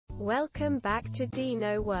Welcome back to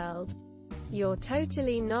DinoWorld, your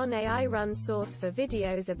totally non-AI run source for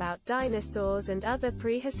videos about dinosaurs and other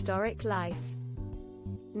prehistoric life.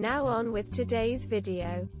 Now on with today's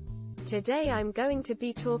video. Today I'm going to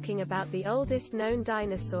be talking about the oldest known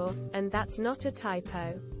dinosaur, and that's not a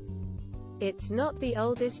typo. It's not the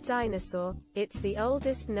oldest dinosaur, it's the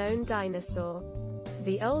oldest known dinosaur.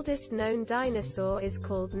 The oldest known dinosaur is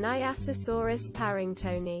called Nyasasaurus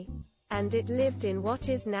parringtoni, and it lived in what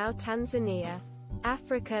is now Tanzania,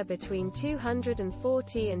 Africa between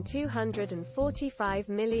 240 and 245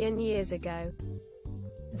 million years ago.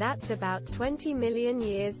 That's about 20 million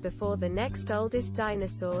years before the next oldest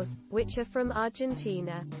dinosaurs, which are from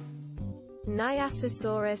Argentina.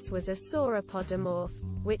 Nyasasaurus was a sauropodomorph,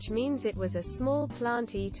 which means it was a small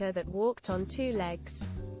plant eater that walked on two legs.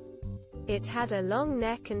 It had a long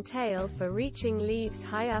neck and tail for reaching leaves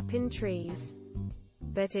high up in trees.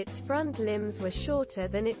 But its front limbs were shorter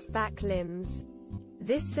than its back limbs.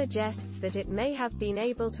 This suggests that it may have been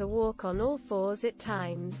able to walk on all fours at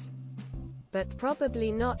times. But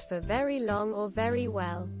probably not for very long or very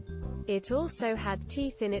well. It also had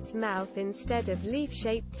teeth in its mouth instead of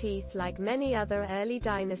leaf-shaped teeth like many other early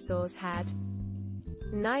dinosaurs had.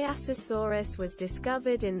 Nyasasaurus was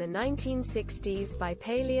discovered in the 1960s by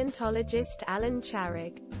paleontologist Alan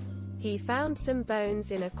Charig. He found some bones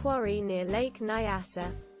in a quarry near Lake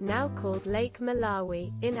Nyasa, now called Lake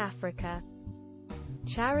Malawi, in Africa.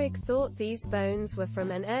 Charig thought these bones were from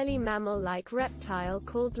an early mammal-like reptile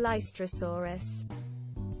called Lystrosaurus.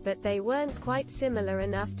 But they weren't quite similar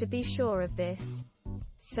enough to be sure of this.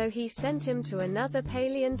 So he sent him to another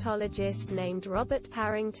paleontologist named Robert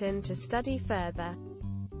Parrington to study further.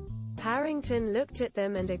 Parrington looked at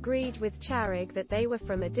them and agreed with Charig that they were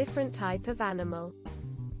from a different type of animal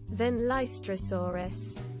than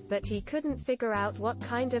Lystrosaurus. But he couldn't figure out what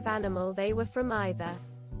kind of animal they were from either.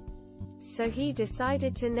 So he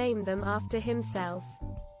decided to name them after himself.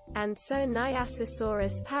 And so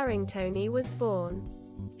Nyasasaurus parringtoni was born.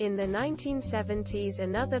 In the 1970s,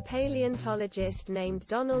 another paleontologist named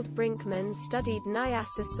Donald Brinkman studied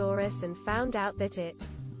Nyasasaurus and found out that it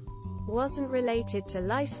wasn't related to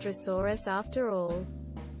Lystrosaurus after all.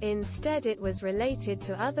 Instead, it was related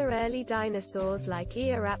to other early dinosaurs like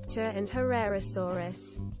Eoraptor and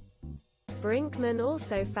Herrerasaurus. Brinkman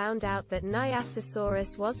also found out that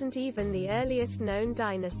Nyasasaurus wasn't even the earliest known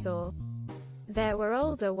dinosaur. There were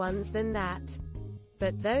older ones than that.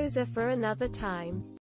 But those are for another time.